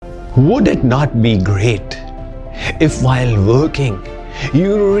Would it not be great if while working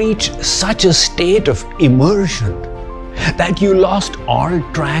you reach such a state of immersion that you lost all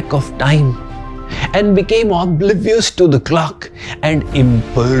track of time and became oblivious to the clock and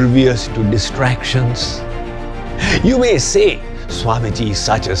impervious to distractions? You may say, Swamiji,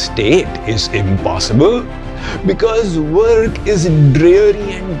 such a state is impossible because work is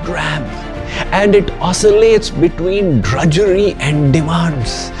dreary and drab, and it oscillates between drudgery and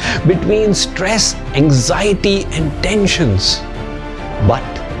demands, between stress, anxiety and tensions. But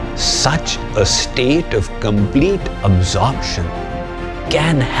such a state of complete absorption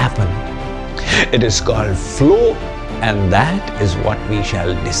can happen. It is called flow, and that is what we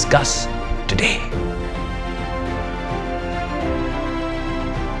shall discuss today.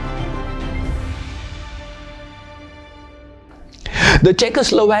 The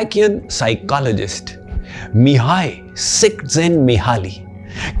Czechoslovakian psychologist Mihai Csikszentmihalyi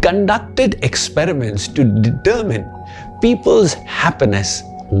conducted experiments to determine people's happiness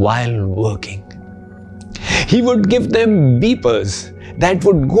while working. He would give them beepers that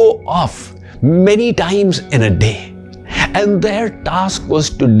would go off many times in a day, and their task was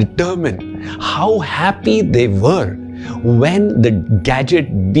to determine how happy they were when the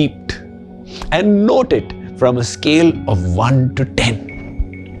gadget beeped and note it from a scale of 1 to 10.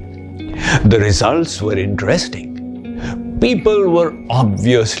 The results were interesting. People were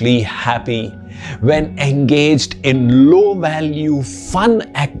obviously happy when engaged in low-value fun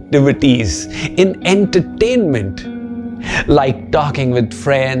activities in entertainment, like talking with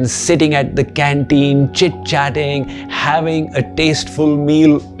friends, sitting at the canteen, chit-chatting, having a tasteful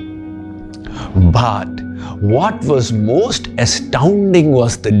meal. But what was most astounding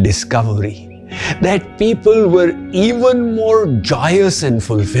was the discovery that people were even more joyous and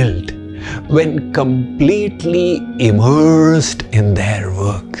fulfilled when completely immersed in their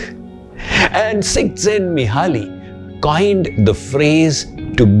work. And Csikszentmihalyi coined the phrase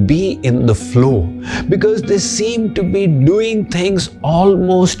to be in the flow because they seemed to be doing things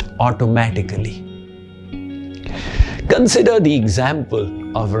almost automatically. Consider the example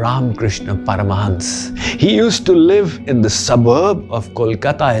of Ramakrishna Paramahans. He used to live in the suburb of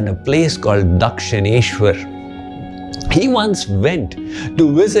Kolkata in a place called Dakshineshwar. He once went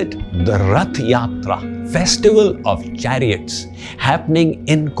to visit the Rath Yatra, festival of chariots, happening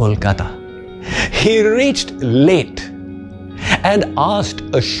in Kolkata. He reached late and asked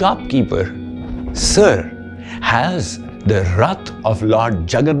a shopkeeper, "Sir, has the Rath of Lord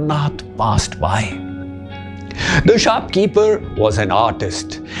Jagannath passed by?" The shopkeeper was an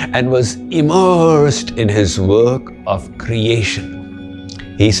artist and was immersed in his work of creation.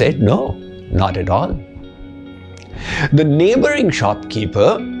 He said, "No, not at all." The neighboring shopkeeper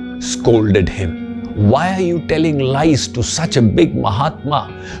scolded him. "Why are you telling lies to such a big Mahatma?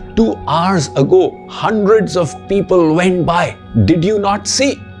 2 hours ago, hundreds of people went by. Did you not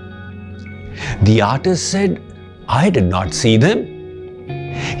see?" The artist said, "I did not see them."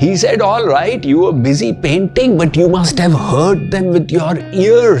 He said, "All right, you were busy painting, but you must have heard them with your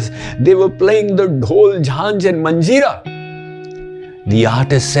ears. They were playing the dhol, jhanj and manjira." The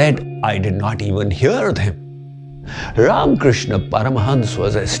artist said, "I did not even hear them." Ramakrishna Paramahans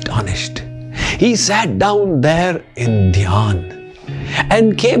was astonished. He sat down there in dhyan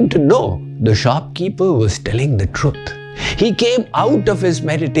and came to know the shopkeeper was telling the truth. He came out of his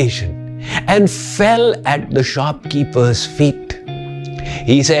meditation and fell at the shopkeeper's feet.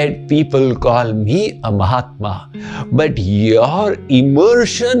 He said, "People call me a Mahatma, but your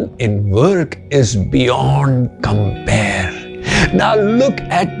immersion in work is beyond compare." Now look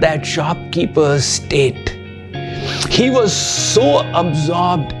at that shopkeeper's state. He was so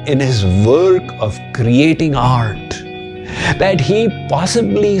absorbed in his work of creating art that he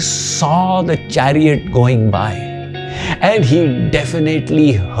possibly saw the chariot going by, and he definitely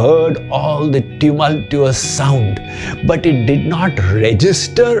heard all the tumultuous sound, but it did not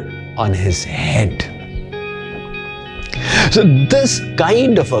register on his head. So this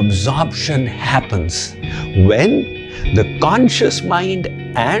kind of absorption happens when the conscious mind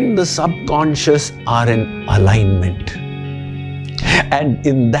and the subconscious are in alignment. And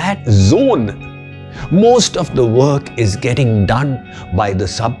in that zone, most of the work is getting done by the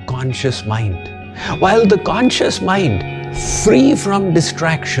subconscious mind, while the conscious mind, free from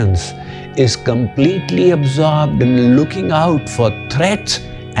distractions, is completely absorbed in looking out for threats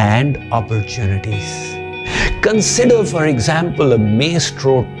and opportunities. Consider, for example, a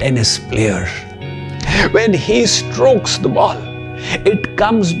maestro tennis player. When he strokes the ball, It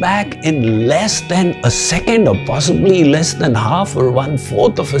comes back in less than a second, or possibly less than half or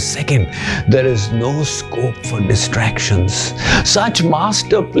 1/4 of a second. There is no scope for distractions. Such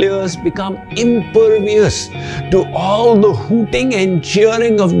master players become impervious to all the hooting and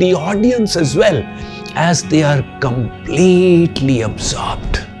cheering of the audience as well, as they are completely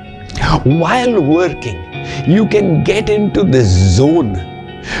absorbed. While working, you can get into this zone.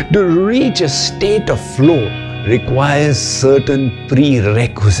 To reach a state of flow requires certain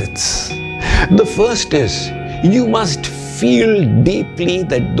prerequisites. The first is you must feel deeply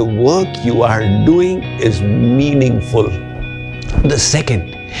that the work you are doing is meaningful. The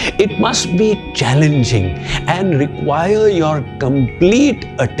second, it must be challenging and require your complete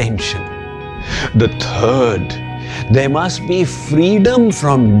attention. The third, there must be freedom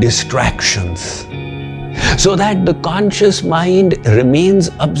from distractions, so that the conscious mind remains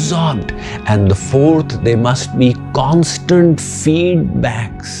absorbed. And the fourth, there must be constant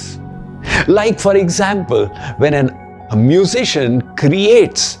feedbacks. Like, for example, when a musician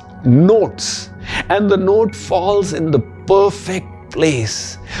creates notes and the note falls in the perfect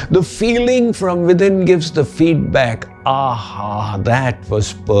place, the feeling from within gives the feedback, aha, that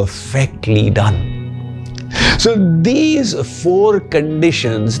was perfectly done. So these four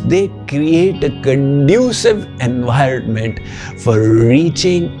conditions, they create a conducive environment for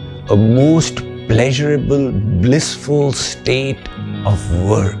reaching a most pleasurable, blissful state of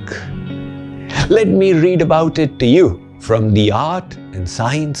work. Let me read about it to you from The Art and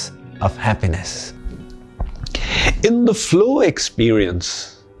Science of Happiness. In the flow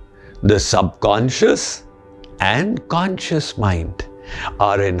experience, the subconscious and conscious mind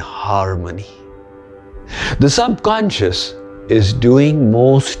are in harmony. The subconscious is doing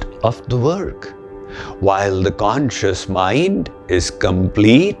most of the work, while the conscious mind is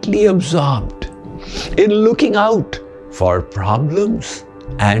completely absorbed in looking out for problems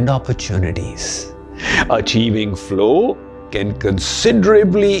and opportunities. Achieving flow can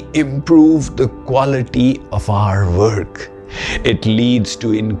considerably improve the quality of our work. It leads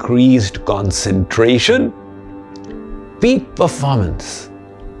to increased concentration, peak performance,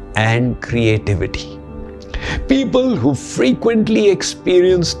 and creativity. People who frequently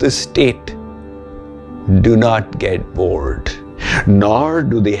experience this state do not get bored, nor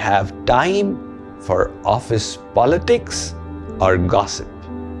do they have time for office politics or gossip.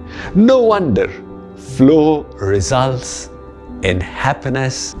 No wonder flow results in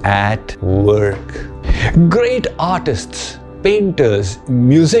happiness at work. Great artists, painters,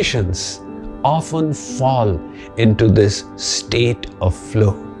 musicians often fall into this state of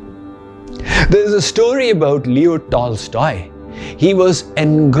flow. There is a story about Leo Tolstoy. He was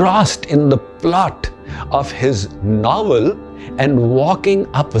engrossed in the plot of his novel and walking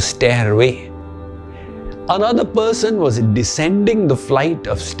up a stairway. Another person was descending the flight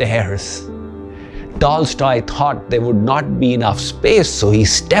of stairs. Tolstoy thought there would not be enough space, so he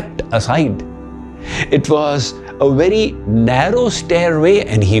stepped aside. It was a very narrow stairway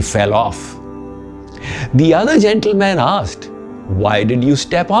and he fell off. The other gentleman asked, "Why did you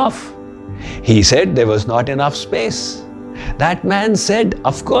step off?" He said there was not enough space. That man said,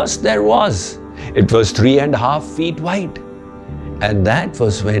 "Of course there was. It was 3.5 feet wide." And that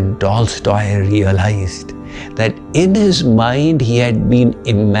was when Tolstoy realized that in his mind he had been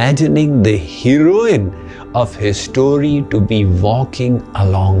imagining the heroine of his story to be walking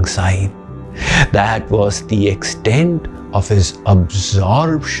alongside. That was the extent of his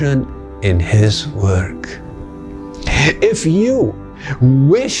absorption in his work. If you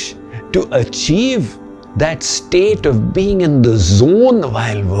wish to achieve that state of being in the zone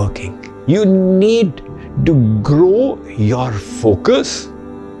while working, you need to grow your focus,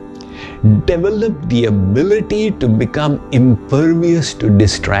 develop the ability to become impervious to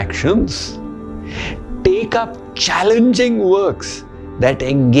distractions, take up challenging works that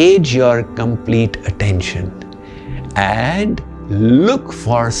engage your complete attention, and look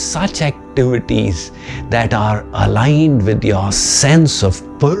for such activities that are aligned with your sense of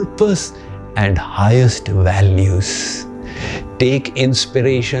purpose and highest values. Take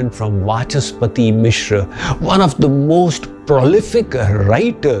inspiration from Vachaspati Mishra, one of the most prolific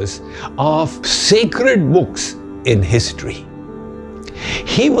writers of sacred books in history.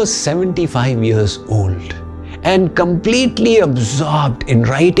 He was 75 years old and completely absorbed in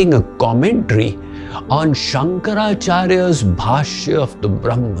writing a commentary on Shankaracharya's Bhashya of the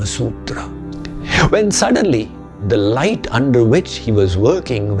Brahma Sutra, when suddenly the light under which he was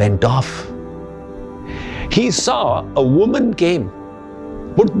working went off. He saw a woman came,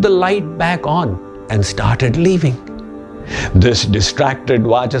 put the light back on and started leaving. This distracted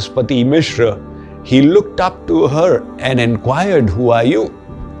Vachaspati Mishra He looked up to her and inquired, "Who are you?"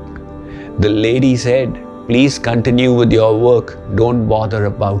 The lady said, "Please continue with your work. Don't bother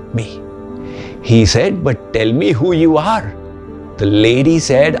about me." He said, "But tell me who you are." The lady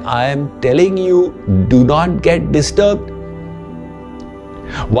said, "I am telling you, do not get disturbed."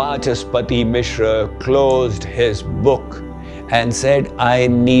 Vachaspati Mishra closed his book and said, "I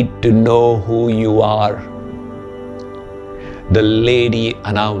need to know who you are." The lady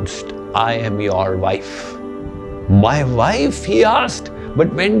announced, "I am your wife." "My wife?" he asked.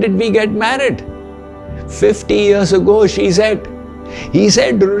 "But when did we get married?" 50 years ago, she said. He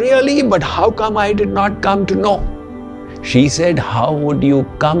said, "Really? But how come I did not come to know?" She said, "How would you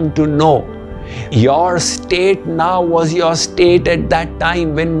come to know? Your state now was your state at that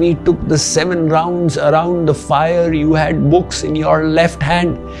time when we took the 7 rounds around the fire. You had books in your left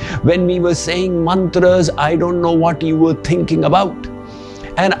hand. When we were saying mantras, I don't know what you were thinking about.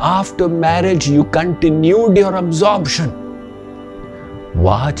 And after marriage, you continued your absorption."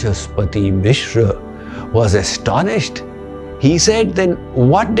 Vachaspati Mishra was astonished. He said, "Then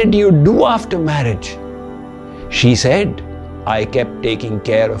what did you do after marriage?" She said, "I kept taking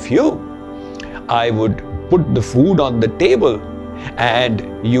care of you. I would put the food on the table and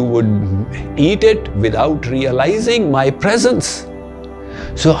you would eat it without realizing my presence.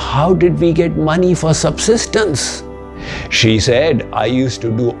 So how did we get money for subsistence?" She said, "I used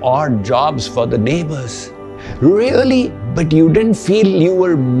to do odd jobs for the neighbors." "Really? But you didn't feel you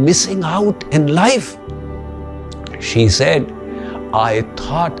were missing out in life?" She said, "I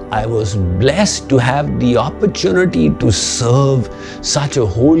thought I was blessed to have the opportunity to serve such a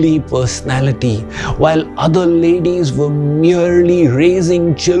holy personality, while other ladies were merely raising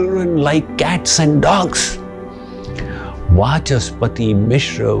children like cats and dogs." Vachaspati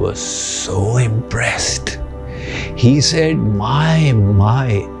Mishra was so impressed. He said, My,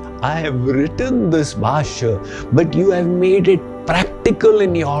 I have written this bhashya, but you have made it practical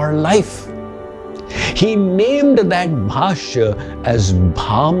in your life." He named that bhashya as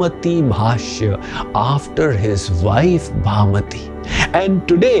Bhamati Bhashya after his wife Bhamati. And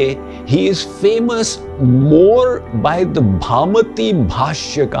today he is famous more by the Bhamati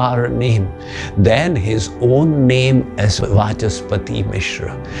Bhashyakar name than his own name as Vachaspati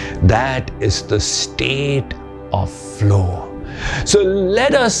Mishra. That is the state of flow. So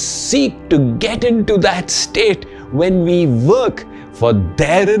let us seek to get into that state when we work, for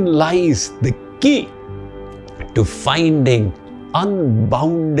therein lies the key to finding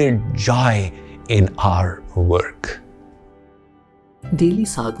unbounded joy in our work. Daily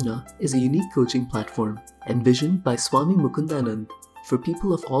Sadhana is a unique coaching platform envisioned by Swami Mukundanand for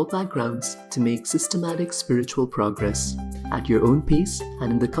people of all backgrounds to make systematic spiritual progress at your own pace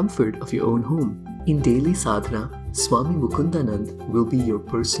and in the comfort of your own home. In Daily Sadhana, Swami Mukundanand will be your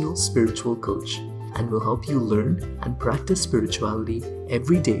personal spiritual coach and will help you learn and practice spirituality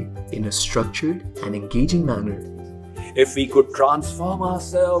every day in a structured and engaging manner. If we could transform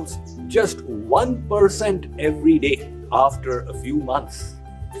ourselves just 1% every day, after a few months,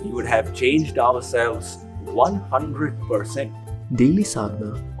 we would have changed ourselves 100%. Daily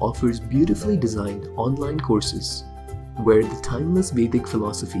Sadhana offers beautifully designed online courses where the timeless Vedic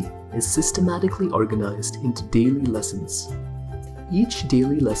philosophy is systematically organized into daily lessons. Each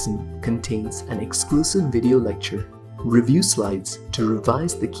daily lesson contains an exclusive video lecture, review slides to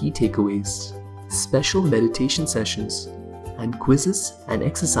revise the key takeaways, special meditation sessions, and quizzes and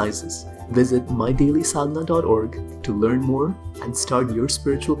exercises. Visit mydailysadhana.org to learn more and start your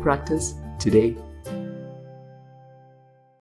spiritual practice today.